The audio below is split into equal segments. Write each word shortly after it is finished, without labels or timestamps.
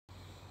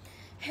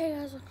Hey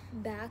guys,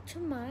 welcome back to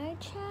my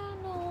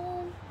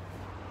channel.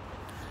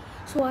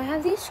 So I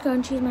have these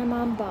scrunchies my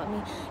mom bought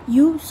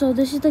me. So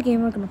this is the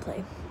game we're gonna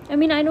play. I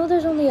mean, I know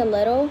there's only a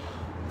little,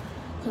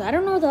 because I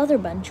don't know where the other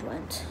bunch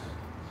went.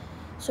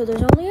 So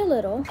there's only a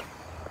little.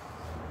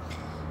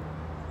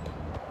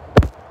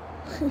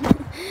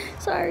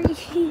 Sorry.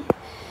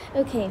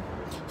 Okay,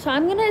 so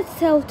I'm gonna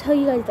tell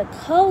you guys the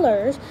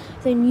colors,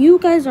 then you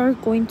guys are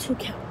going to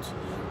count.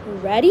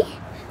 Ready,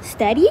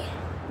 steady,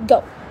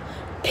 go.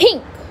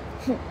 Pink.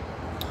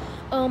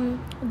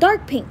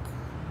 Dark pink,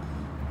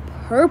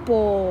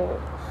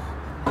 purple,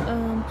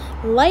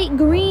 light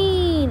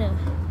green,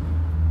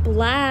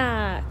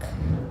 black,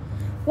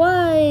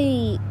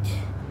 white,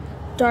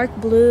 dark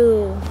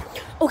blue.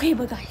 Okay,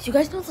 but guys, you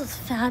guys know this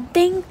fan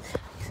thing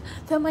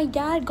that my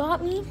dad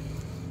got me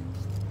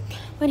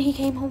when he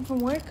came home from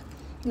work?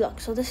 Look,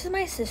 so this is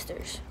my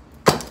sister's.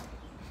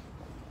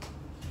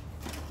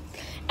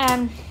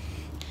 And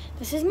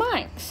this is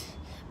mine.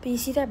 But you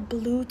see that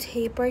blue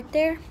tape right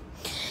there?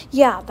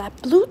 Yeah, that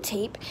blue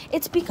tape,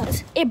 it's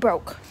because it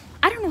broke.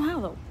 I don't know how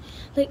though.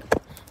 Like,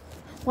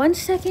 1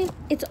 second,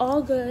 it's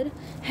all good,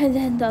 and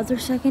then the other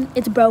second,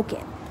 it's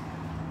broken.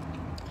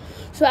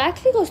 So it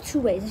actually goes two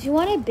ways. If you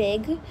want it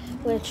big,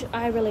 which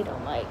I really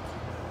don't like,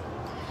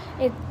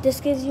 this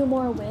gives you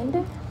more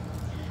wind.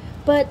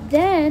 But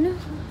then,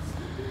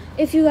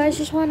 if you guys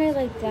just want it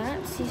like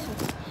that,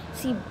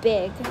 see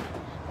big,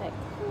 like,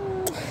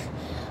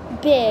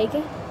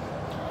 big,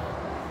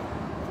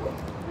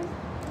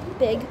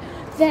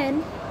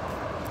 then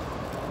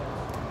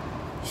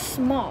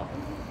small.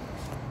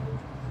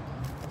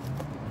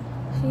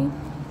 See?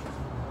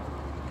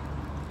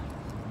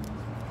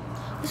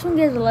 This one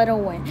gives a little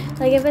wind.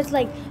 Like if it's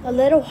like a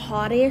little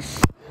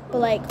hottish, but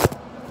like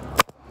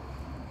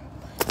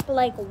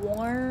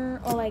warm,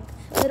 or like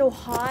a little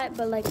hot,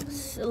 but like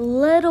a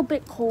little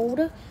bit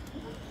cold,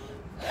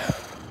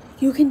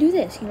 you can do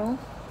this, you know?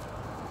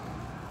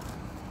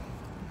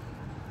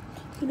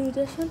 You do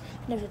this one,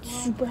 and if it's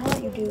super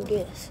hot, you do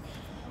this.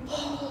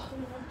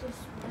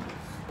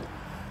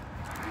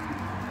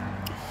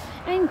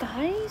 And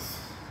guys,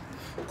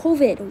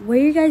 COVID, wear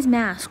your guys'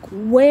 mask.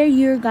 Wear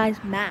your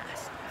guys'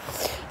 mask.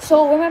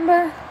 So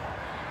remember,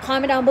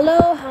 comment down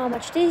below how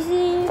much these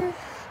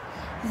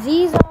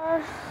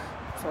are.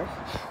 Sorry.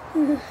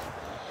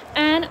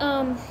 And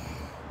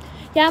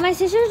yeah, my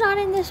sister's not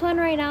in this one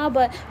right now,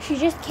 but she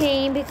just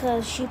came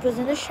because she was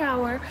in the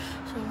shower.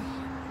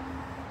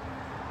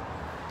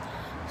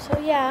 So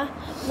yeah,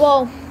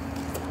 well,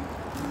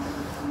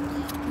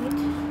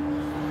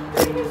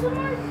 here's some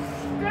more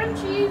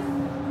scrunchies.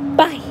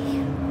 Bye.